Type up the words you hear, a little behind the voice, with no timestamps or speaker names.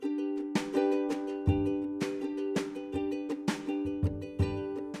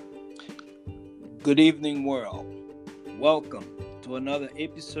Good evening, world. Welcome to another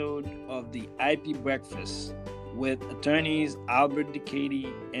episode of the IP Breakfast with attorneys Albert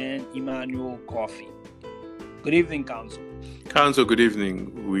Decady and Emmanuel Coffey. Good evening, Counsel. Counsel, good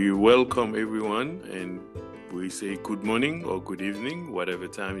evening. We welcome everyone and we say good morning or good evening, whatever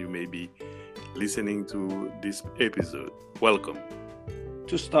time you may be listening to this episode. Welcome.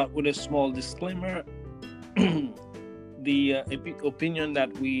 To start with a small disclaimer, the opinion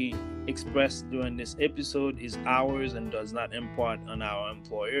that we express during this episode is ours and does not impart on our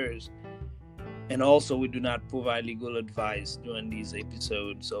employers. And also, we do not provide legal advice during these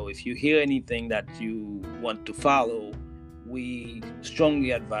episodes. So if you hear anything that you want to follow, we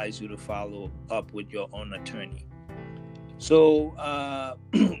strongly advise you to follow up with your own attorney. So,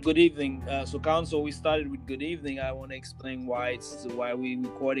 good evening. So, Counsel, we started with good evening. I want to explain why we're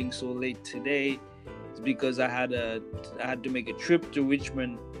recording so late today. It's because I had to make a trip to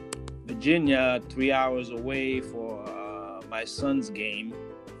Richmond, Virginia, 3 hours away for my son's game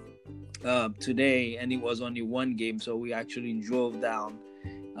today, and it was only one game, so we actually drove down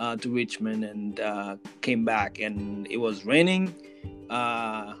to Richmond and came back, and it was raining,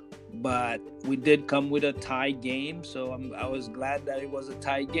 but we did come with a tie game, so I was glad that it was a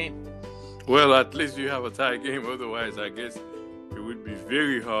tie game. Well, at least you have a tie game. Otherwise, I guess it would be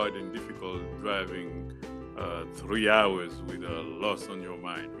very hard and difficult driving 3 hours with a loss on your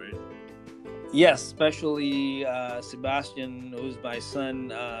mind, right? Yes, especially Sebastian, who's my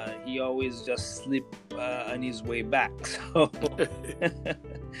son. He always just sleep on his way back, so so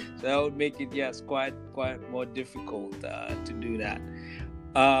that would make it quite more difficult to do that.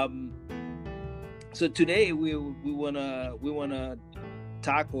 So today we wanna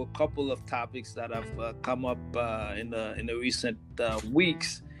tackle a couple of topics that have come up in the recent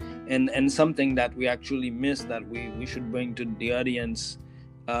weeks, and something that we actually missed that we should bring to the audience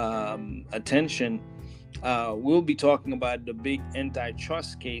attention. We'll be talking about the big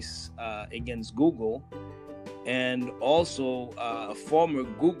antitrust case against Google, and also a former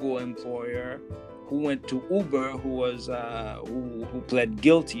Google employer who went to Uber, who pled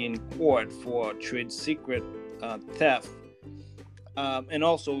guilty in court for trade secret theft. And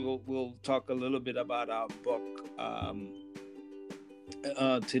also we'll talk a little bit about our book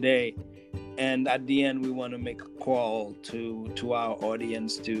today. And at the end, we want to make a call to our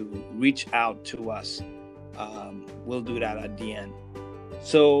audience to reach out to us. We'll do that at the end.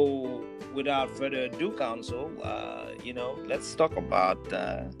 So without further ado, Counsel, let's talk about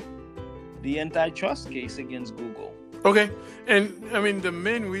the antitrust case against Google. Okay. And I mean, the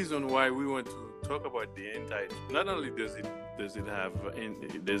main reason why we want to talk about the antitrust, not only does it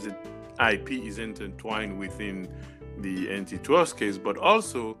IP is intertwined within the antitrust case, but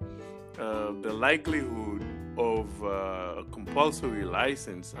also the likelihood of a compulsory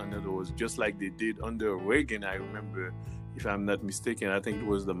license, in other words, just like they did under Reagan. I remember, if I'm not mistaken, I think it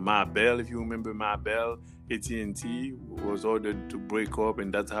was the Ma Bell. If you remember Ma Bell, AT&T was ordered to break up,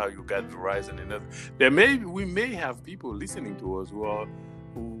 and that's how you got Verizon and other. We may have people listening to us who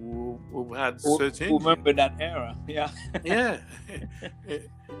had search engines. Remember that era? Yeah. Yeah.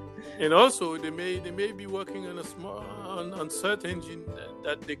 And also, they may be working on search engine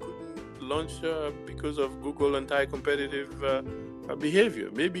that they couldn't launch because of Google anti-competitive behavior.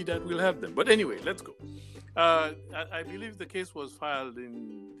 Maybe that will help them. But anyway, let's go. I believe the case was filed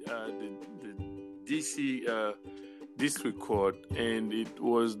in the D.C. District Court, and it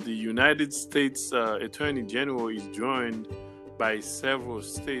was the United States Attorney General is joined by several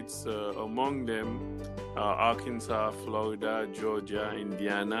states, among them Arkansas, Florida, Georgia,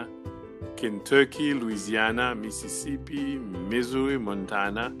 Indiana, Kentucky, Louisiana, Mississippi, Missouri,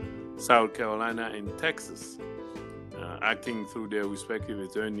 Montana, South Carolina, and Texas, acting through their respective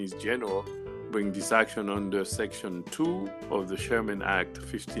attorneys general, bring this action under Section 2 of the Sherman Act,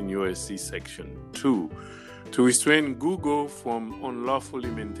 15 U.S.C. Section 2, to restrain Google from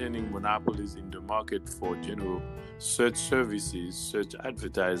unlawfully maintaining monopolies in the market for general search services, search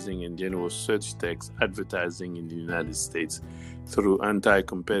advertising, and general search text advertising in the United States through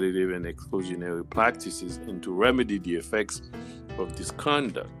anti-competitive and exclusionary practices, and to remedy the effects of this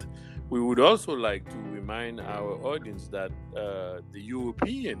conduct. We would also like to remind our audience that the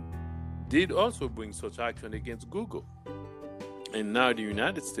European did also bring such action against Google, and now the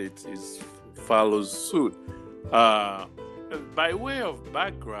United States follows suit. By way of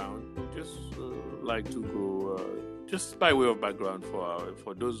background, just by way of background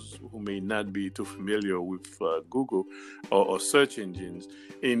for those who may not be too familiar with Google or search engines,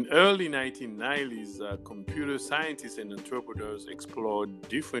 in early 1990s, computer scientists and entrepreneurs explored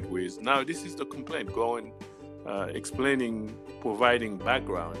different ways. Now, this is the complaint, providing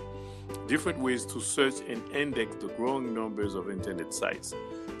background different ways to search and index the growing numbers of internet sites.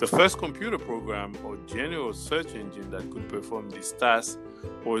 The first computer program or general search engine that could perform this task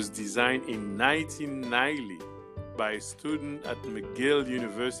was designed in 1990 by a student at McGill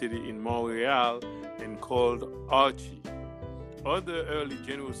University in Montreal and called Archie. Other early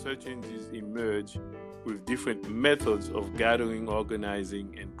general search engines emerged with different methods of gathering,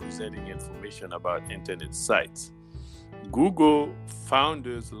 organizing, and presenting information about internet sites. Google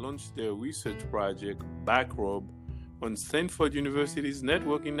founders launched their research project Backrub on Stanford University's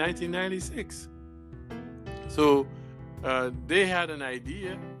network in 1996. So they had an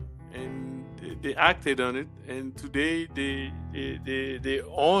idea and they acted on it, and today they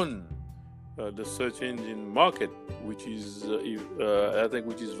own the search engine market, which is I think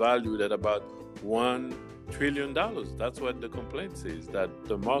which is valued at about $1 trillion. That's what the complaint says, that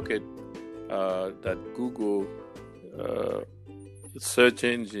the market that Google search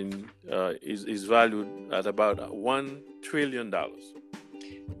engine is valued at about $1 trillion.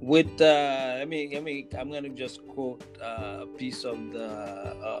 With I'm going to just quote a piece of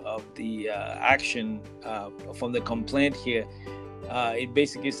the action from the complaint here. It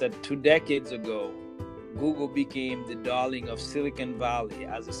basically said 2 decades ago, Google became the darling of Silicon Valley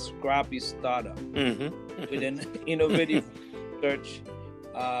as a scrappy startup with an innovative search,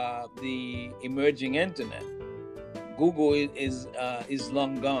 the emerging internet. Google is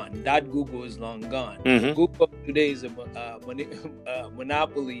long gone. That Google is long gone. Google today is a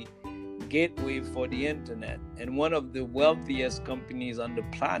monopoly gateway for the internet and one of the wealthiest companies on the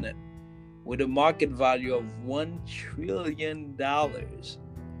planet, with a market value of $1 trillion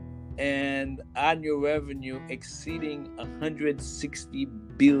and annual revenue exceeding $160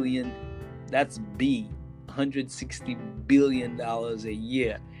 billion. That's $160 billion a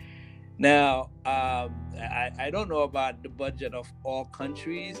year. Now, I don't know about the budget of all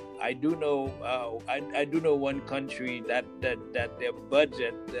countries. I do know I do know one country that their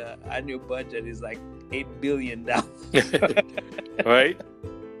budget, annual budget, is like $8 billion. Right.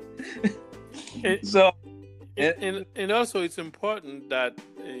 So, and also it's important that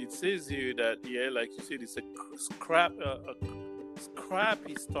it says here that, like you said, it's a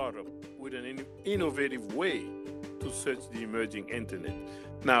scrappy startup with an innovative way to search the emerging internet.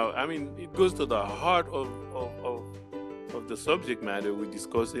 Now, I mean, it goes to the heart of the subject matter we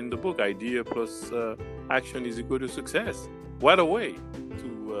discuss in the book. Idea plus action is equal to success. What a way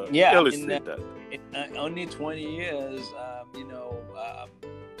to illustrate that. In only 20 years,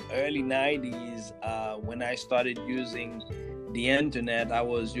 early 90s, when I started using the internet, I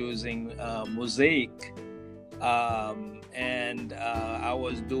was using Mosaic, and I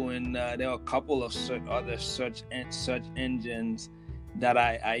was doing. There were a couple of other search engines that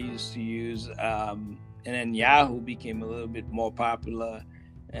I used to use, and then Yahoo became a little bit more popular,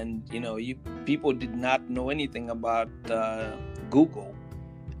 and people did not know anything about Google,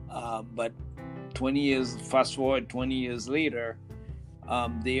 but fast forward 20 years later,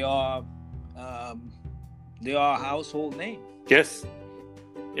 they are a household name. Yes,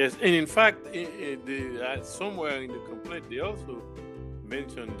 and in fact, somewhere in the complaint, they also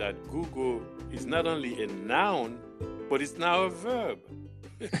mentioned that Google is not only a noun, but it's now a verb.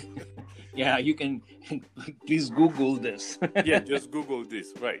 Yeah, you can please Google this. Yeah, just Google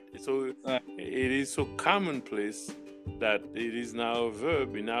this, right? So it is so commonplace that it is now a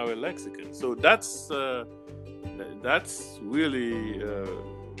verb in our lexicon. So that's really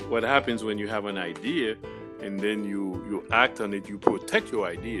what happens when you have an idea and then you act on it. You protect your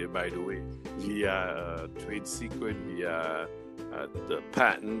idea, by the way, via trade secret, via the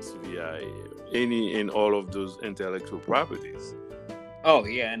patents, via any and all of those intellectual properties. Oh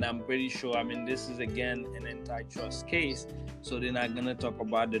yeah, and I'm pretty sure. I mean, this is again an antitrust case, so they're not going to talk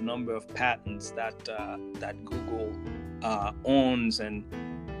about the number of patents that Google owns, and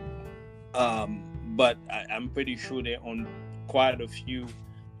but I'm pretty sure they own quite a few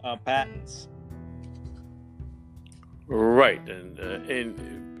patents. Right, and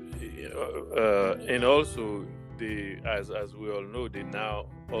also as we all know, they now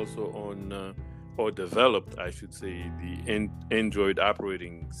also own or developed, I should say, the Android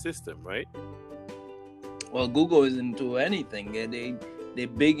operating system, right? Well, Google is into anything. They're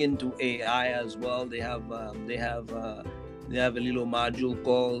big into AI as well. They have a little module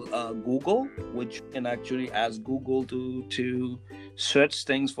called Google, which you can actually ask Google to search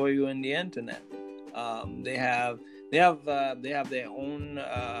things for you in the internet. They have their own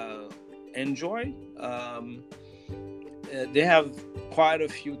Android. They have quite a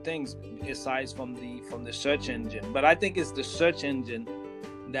few things aside from the search engine, but I think it's the search engine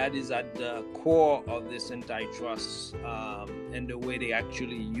that is at the core of this antitrust and the way they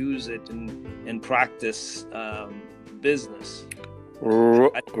actually use it in practice business.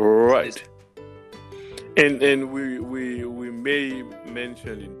 Right. And we may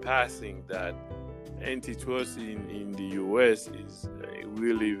mention in passing that antitrust in the U.S. is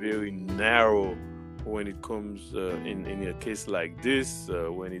really very narrow when it comes in a case like this.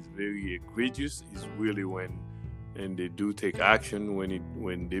 When it's very egregious, is really when they do take action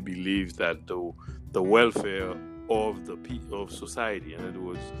when they believe that the welfare of society, in other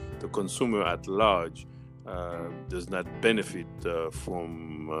words, the consumer at large, does not benefit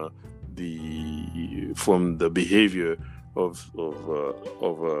from the behavior of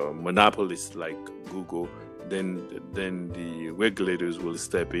monopolists like Google. Then the regulators will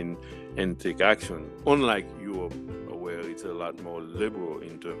step in and take action. Unlike Europe, where it's a lot more liberal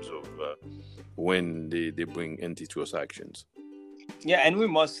in terms of when they bring antitrust actions. Yeah, and we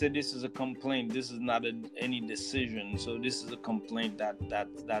must say this is a complaint. This is not any decision. So this is a complaint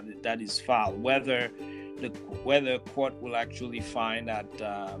that is filed. Whether a court will actually find that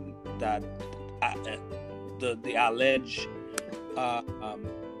the alleged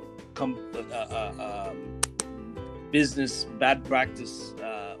business bad practice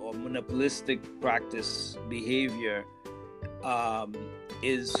or monopolistic practice behavior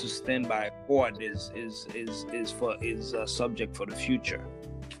is sustained by a court is subject for the future.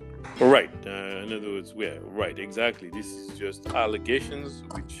 Right. In other words, yeah, right, exactly. This is just allegations,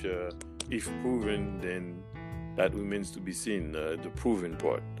 which, if proven, then that remains to be seen. The proven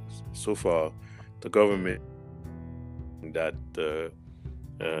part. So far, the government that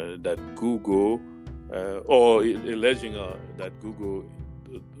Google, or alleging that Google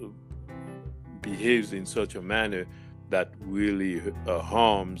behaves in such a manner that really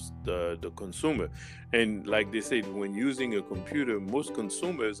harms the consumer. And like they said, when using a computer, most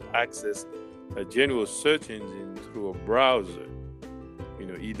consumers access a general search engine through a browser,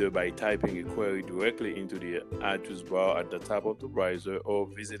 either by typing a query directly into the address bar at the top of the browser or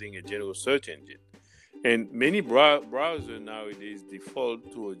visiting a general search engine. And many browsers nowadays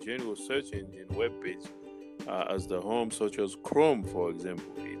default to a general search engine webpage as the home, such as Chrome, for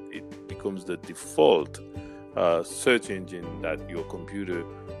example. It becomes the default search engine that your computer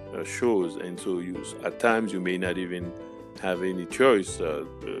shows, and so at times you may not even have any choice.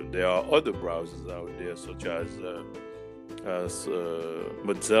 There are other browsers out there, such as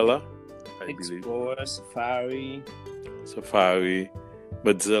Mozilla, Explorer, Safari,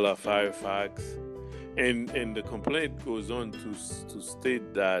 Mozilla, Firefox, and the complaint goes on to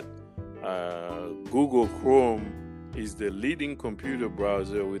state that Google Chrome is the leading computer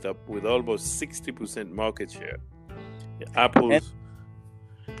browser with almost 60% market share.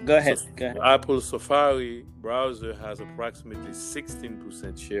 Go ahead. Apple's Safari browser has approximately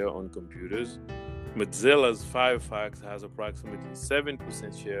 16% share on computers. Mozilla's Firefox has approximately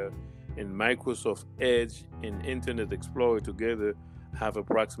 7% share, and Microsoft Edge and Internet Explorer together have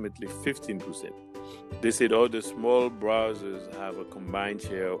approximately 15%. They said other small browsers have a combined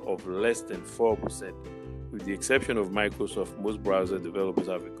share of less than 4%. With the exception of Microsoft, most browser developers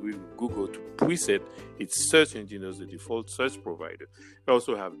have agreed with Google to preset its search engine as the default search provider. We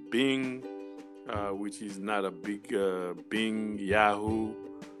also have Bing, which is not a big Bing, Yahoo,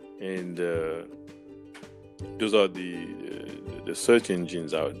 and those are the search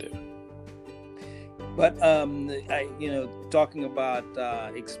engines out there. But talking about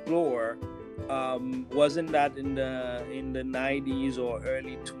Explorer, wasn't that in the 90s or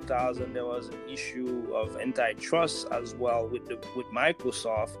early 2000s there was an issue of antitrust as well with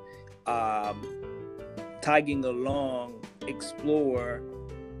Microsoft tagging along Explorer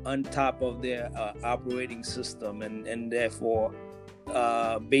on top of their operating system, and therefore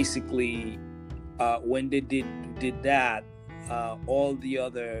basically when they did that, all the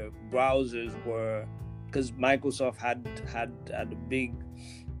other browsers were, because Microsoft had a big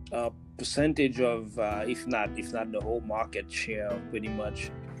percentage of, if not the whole market share, pretty much,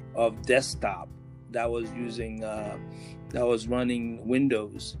 of desktop that was running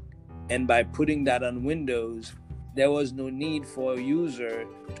Windows, and by putting that on Windows, there was no need for a user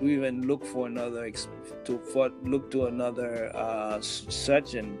to even look for another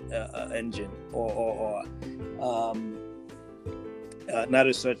search engine or not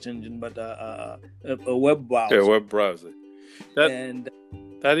a search engine, but a web browser. Yeah, web browser.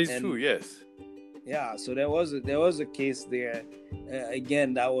 That is true. Yes. Yeah. So there was a case there.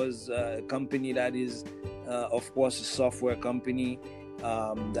 Again, that was a company that is, of course, a software company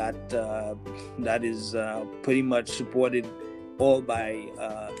that is pretty much supported all by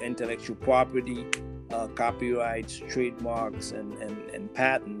intellectual property. copyrights, trademarks, and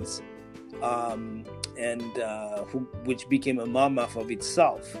patents, which became a mammoth of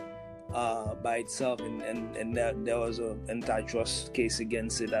itself. By itself, and there was an antitrust case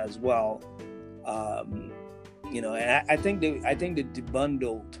against it as well. And I think they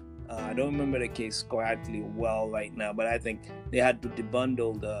debundled. I don't remember the case correctly well right now, but I think they had to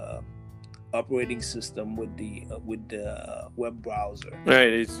debundle the operating system with the web browser.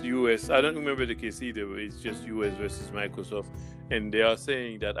 Right, it's US. I don't remember the case either, but it's just US versus Microsoft, and they are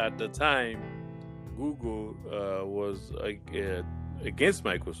saying that at the time, Google was against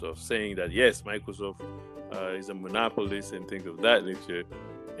Microsoft, saying that yes, Microsoft is a monopolist and things of that nature.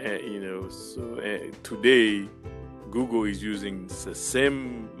 So today, Google is using the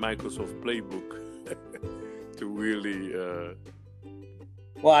same Microsoft playbook to really.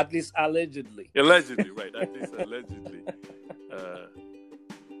 Well, at least allegedly. Allegedly, right? At least allegedly.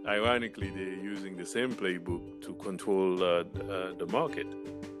 Ironically, they're using the same playbook to control the market.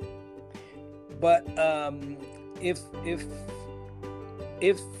 But if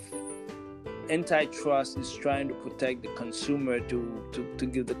antitrust is trying to protect the consumer to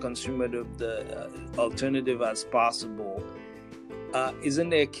give the consumer the alternative as possible, isn't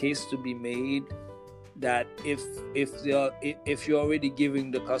there a case to be made that if you're already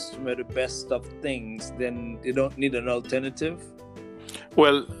giving the customer the best of things, then they don't need an alternative?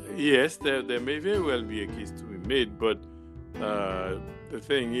 Well, yes, there may very well be a case to be made, but the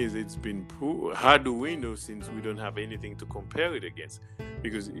thing is, it's been proved. How do we know, since we don't have anything to compare it against?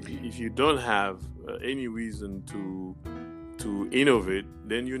 Because if you don't have any reason to innovate,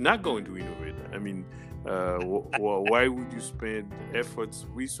 then you're not going to innovate. I mean, why would you spend efforts,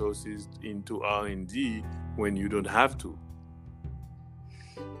 resources into R&D when you don't have to?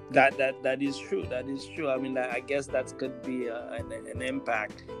 That is true. That is true. I mean, I guess that could be an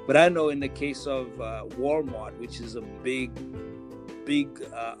impact. But I know in the case of Walmart, which is a big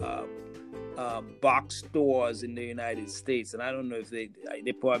box stores in the United States, and I don't know if they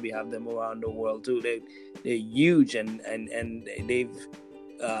probably have them around the world too. They're huge, and they've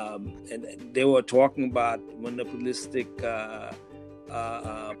and they were talking about monopolistic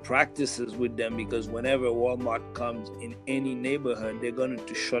practices with them, because whenever Walmart comes in any neighborhood, they're going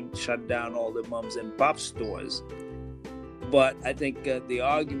to shut down all the moms and pop stores. But I think the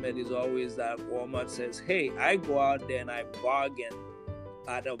argument is always that Walmart says, "Hey, I go out there and I bargain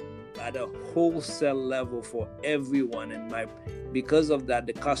at a wholesale level for everyone, and because of that,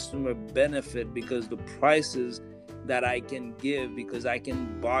 the customer benefit, because the prices that I can give, because I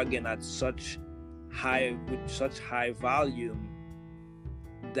can bargain at such high volume,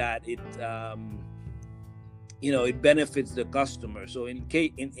 that it it benefits the customer. So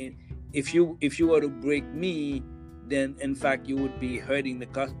if you were to break me, then in fact you would be hurting the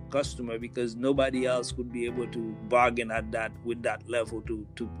customer, because nobody else would be able to bargain at that with that level to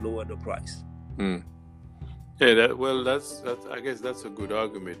lower the price." Yeah, that's I guess that's a good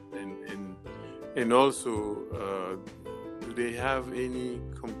argument, and also do they have any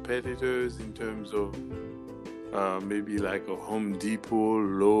competitors in terms of maybe like a Home Depot,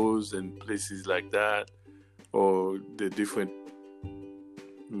 Lowe's, and places like that, or the different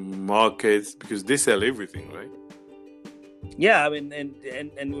markets, because they sell everything, right? Yeah, I mean,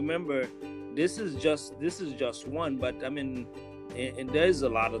 and remember, this is just one, but I mean, and there's a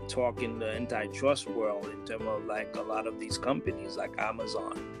lot of talk in the antitrust world in terms of like a lot of these companies like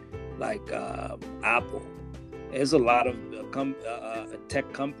Amazon, like Apple. There's a lot of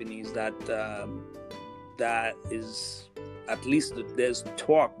tech companies that is, at least there's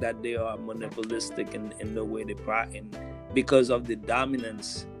talk that they are monopolistic in the way they because of the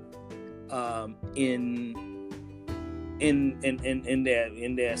dominance in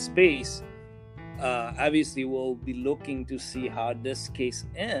their space. Obviously, we'll be looking to see how this case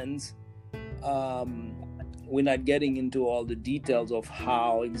ends. We're not getting into all the details of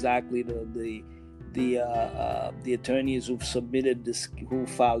how exactly the attorneys who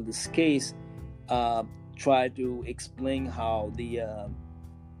filed this case try to explain how the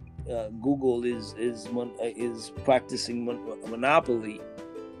Google is practicing monopoly.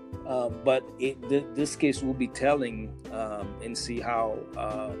 But this case will be telling, and see how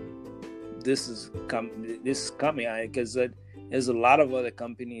this is coming, because there's a lot of other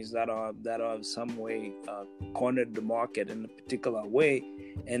companies that are some way cornered the market in a particular way,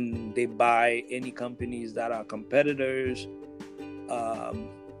 and they buy any companies that are competitors.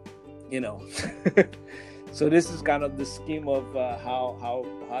 So this is kind of the scheme of how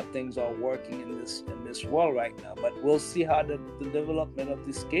things are working in this world right now. But we'll see how the development of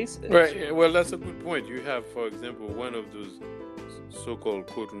this case is. Right. Well, that's a good point. You have, for example, one of those so-called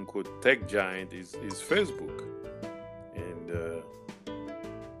quote-unquote tech giant is Facebook. And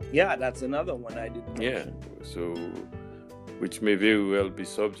yeah, that's another one I did mention. Yeah, so which may very well be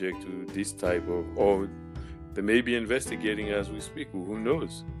subject to this type of, or they may be investigating as we speak. Who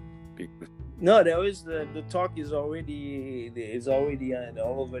knows? No, there is the talk is already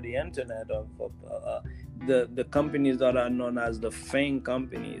all over the internet of the companies that are known as the FANG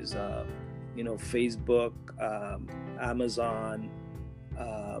companies. Facebook, Amazon,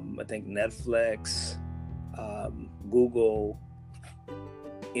 I think Netflix, Google.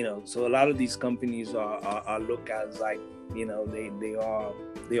 So a lot of these companies are looked as like,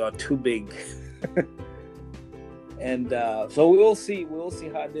 they are too big. And so we'll see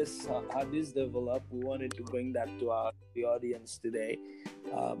how this develop. We wanted to bring that to the audience today,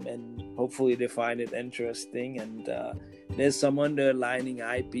 and hopefully they find it interesting. And there's some underlining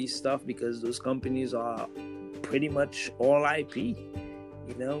IP stuff, because those companies are pretty much all IP,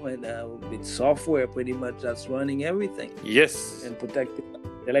 and with software pretty much that's running everything. Yes. And protecting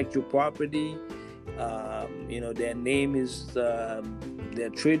intellectual property. Their name is their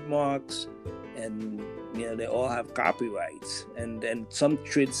trademarks, and they all have copyrights and some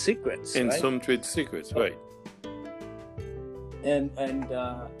trade secrets. And right? some trade secrets, right? And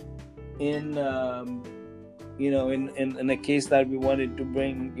in a case that we wanted to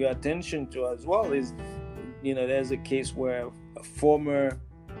bring your attention to as well is, there's a case where a former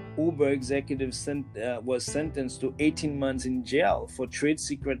Uber executive was sentenced to 18 months in jail for trade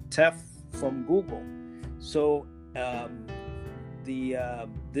secret theft from Google. So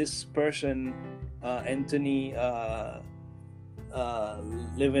this person, Anthony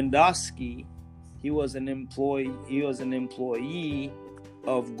Levandowski, he was an employee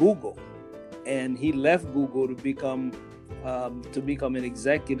of Google, and he left Google to become an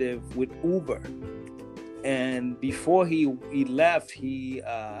executive with Uber. And before he left, he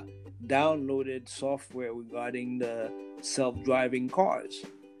downloaded software regarding the self-driving cars,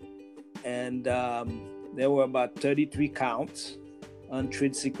 and there were about 33 counts on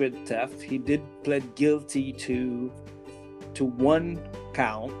trade secret theft. He did plead guilty to one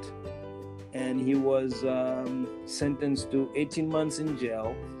count, and he was sentenced to 18 months in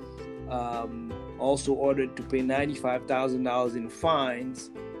jail. Also ordered to pay $95,000 in fines,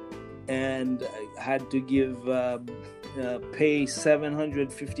 and had to pay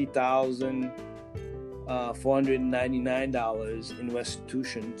 $750,499 in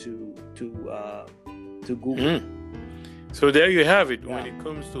restitution to Google. So there you have it. When it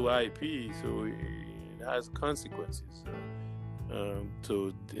comes to IP, so it has consequences.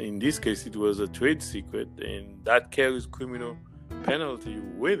 So in this case, it was a trade secret, and that carries criminal penalty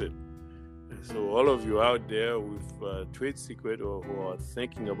with it. So all of you out there with trade secret, or who are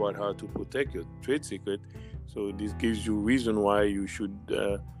thinking about how to protect your trade secret, so this gives you reason why you should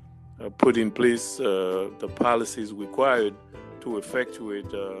put in place the policies required to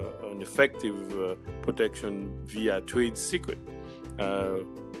effectuate an effective protection via trade secret.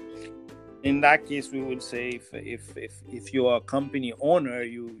 In that case, we would say if you are a company owner,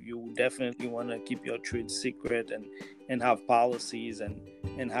 you definitely want to keep your trade secret and have policies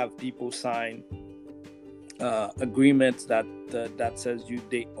and have people sign agreements that says you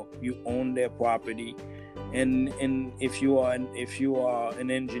own their property. And if you are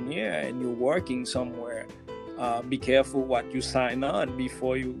an engineer and you're working somewhere, be careful what you sign on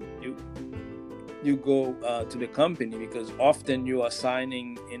before you go to the company, because often you are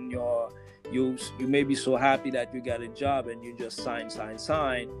signing in you may be so happy that you got a job and you just sign,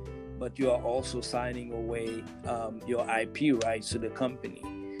 but you are also signing away your IP rights to the company.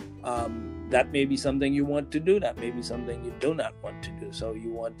 That may be something you want to do. That may be something you do not want to do. So you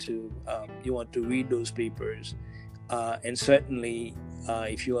want to read those papers, and certainly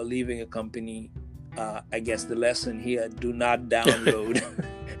if you are leaving a company, I guess the lesson here: do not download.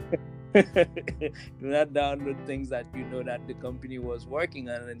 Do not download things that you know that the company was working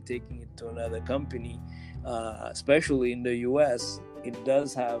on and taking it to another company. Especially in the U.S.,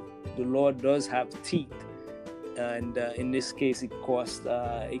 the law does have teeth, and in this case, it cost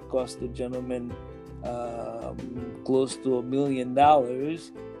the gentleman close to $1 million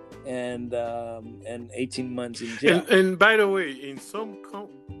and 18 months in jail. And by the way, in some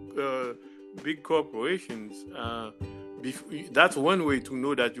big corporations, that's one way to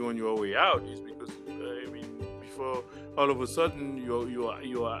know that you're on your way out, is because before all of a sudden you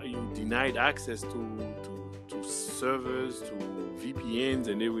denied access to servers, to VPNs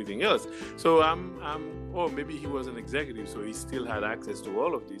and everything else. So or maybe he was an executive, so he still had access to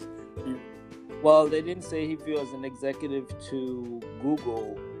all of this. Well, they didn't say if he was an executive to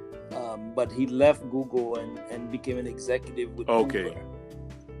Google. but he left Google and became an executive with Uber.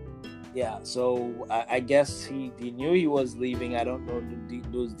 Yeah, so I guess he knew he was leaving. I don't know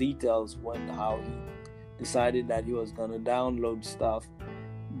those details how he decided that he was going to download stuff,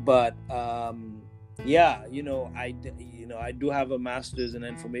 but yeah, I do have a master's in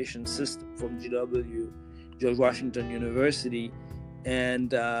information system from GW, George Washington University,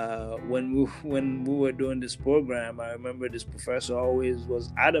 and when we were doing this program, I remember this professor always was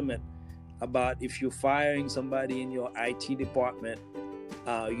adamant about if you're firing somebody in your IT department,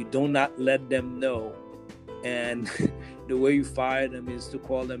 you do not let them know, and the way you fire them is to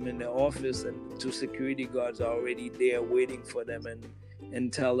call them in the office, and 2 security guards are already there waiting for them,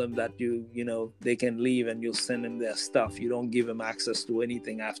 and tell them that they can leave, and you'll send them their stuff. You don't give them access to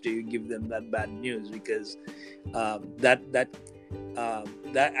anything after you give them that bad news, because I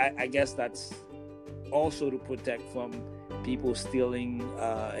guess that's also to protect from people stealing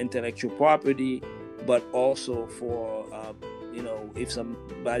intellectual property, but also for if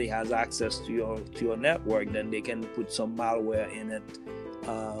somebody has access to your network, then they can put some malware in it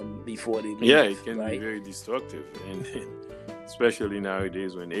before they leave. Yeah, it can be very destructive, and especially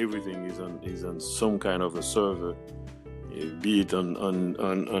nowadays when everything is on some kind of a server, be it on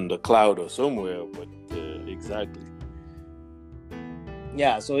the cloud or somewhere. But exactly.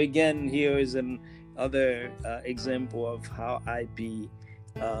 Yeah. So again, here is another example of how IP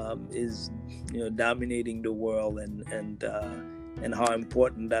is dominating the world, and how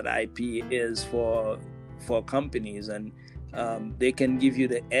important that IP is for companies, and they can give you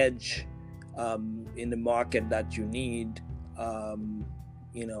the edge in the market that you need, and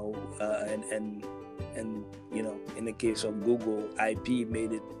in the case of Google, IP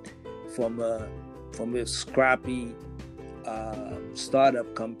made it from a scrappy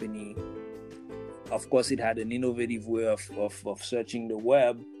startup company. Of course, it had an innovative way of searching the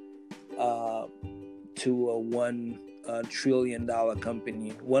web, to a $1 trillion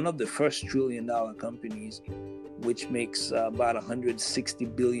company, one of the first $1 trillion companies, which makes about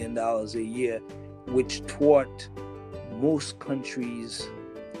 $160 billion a year, which thwart most countries.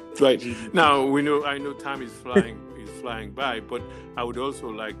 Right. GDP. Now I know time is flying by, but I would also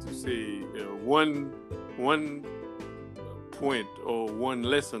like to say one point or one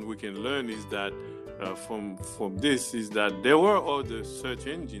lesson we can learn is that from this is that there were other search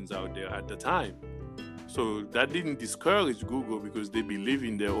engines out there at the time. So that didn't discourage Google, because they believe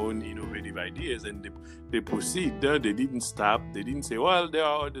in their own innovative ideas, and they proceed there. They didn't stop. They didn't say, well, there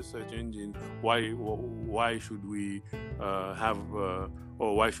are other search engines. Why should we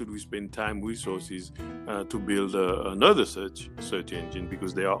or why should we spend time, resources to build another search engine,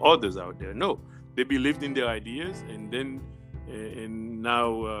 because there are others out there? No, they believed in their ideas, and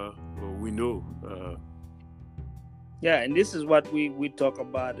now we know. Yeah, and this is what we talk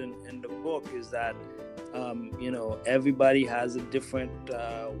about in the book, is that everybody has a different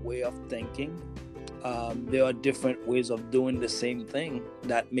way of thinking. There are different ways of doing the same thing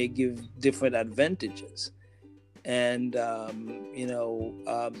that may give different advantages, and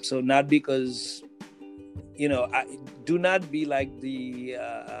so not because do not be like the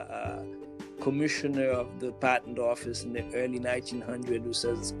commissioner of the patent office in the early 1900s who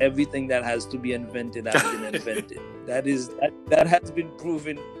says everything that has to be invented has been invented. that has been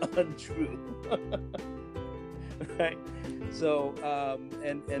proven untrue. Right? So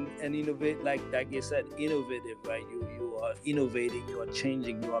and innovate, like you said, innovative, right? You are innovating, you are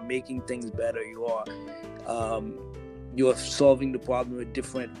changing, you are making things better, you are solving the problem a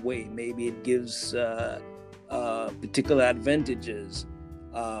different way. Maybe it gives particular advantages,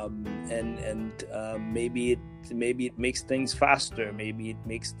 and maybe it makes things faster, maybe it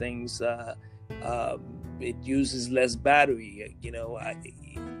makes things it uses less battery,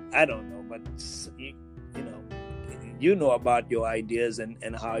 I don't know, but you know about your ideas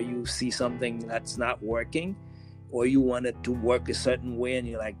and how you see something that's not working, or you want it to work a certain way, and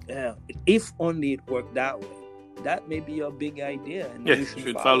you're like, if only it worked that way. That may be your big idea, and you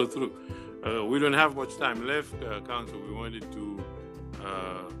should follow through. We don't have much time left, Counsel. We wanted to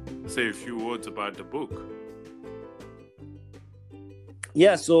say a few words about the book.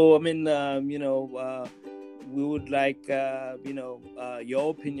 Yeah, so I mean, we would like your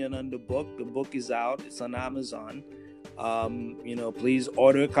opinion on the book. The book is out. It's on Amazon. Please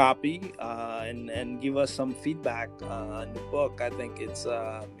order a copy and give us some feedback on the book. I think it's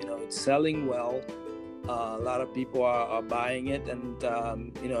it's selling well. A lot of people are buying it, and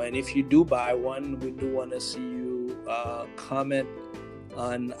and if you do buy one, we do want to see you comment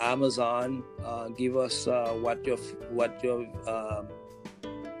on Amazon. Give us what your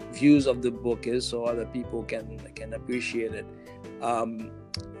views of the book is, so other people can appreciate it.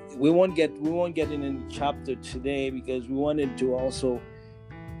 we won't get in any chapter today because we wanted to also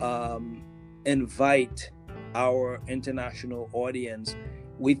invite our international audience.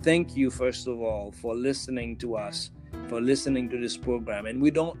 We thank you, first of all, for listening to us, for listening to this program, and we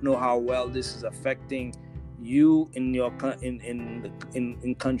don't know how well this is affecting you in your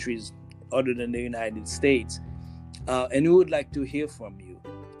in countries other than the United States, and we would like to hear from you.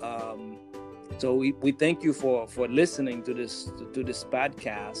 So we thank you for listening to this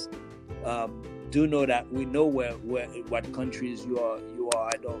podcast. Do know that we know what countries you are.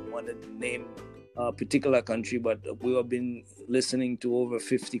 I don't want to name a particular country, but we have been listening to over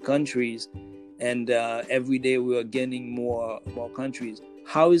 50 countries, and every day we are gaining more countries.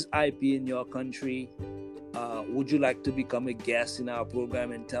 How is IP in your country? Would you like to become a guest in our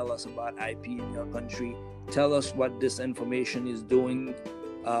program and tell us about IP in your country? Tell us what this information is doing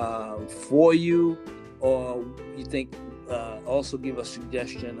for you, or you think also give a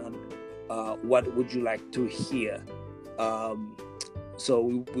suggestion on what would you like to hear. So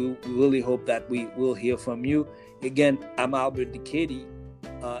we really hope that we will hear from you. Again, I'm Albert Dicady,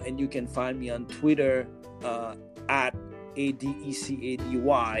 and you can find me on Twitter at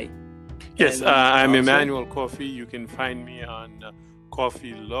ADECADY. Yes, I'm Emmanuel Coffey. You can find me on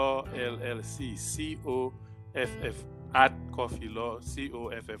Coffey Law LLC, COFF at Coffey Law,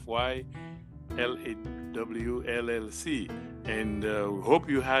 COFFY LAW LLC, and we hope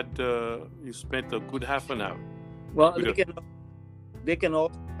you spent a good half an hour. Well, they can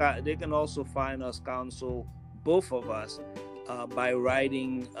also find us, counsel, both of us, by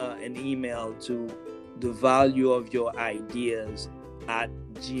writing an email to the value of your ideas at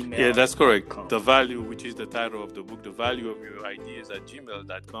Gmail. Yeah, that's correct. The value, which is the title of the book, the value of your ideas at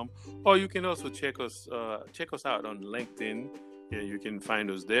gmail.com. Or you can also check us out on LinkedIn. Yeah, you can find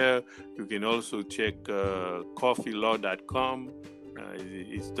us there. You can also check coffeelaw.com.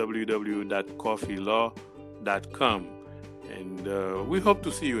 It's www.coffeelaw.com. And we hope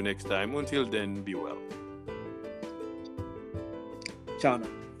to see you next time. Until then, be well. Ciao now.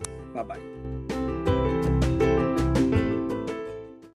 Bye-bye.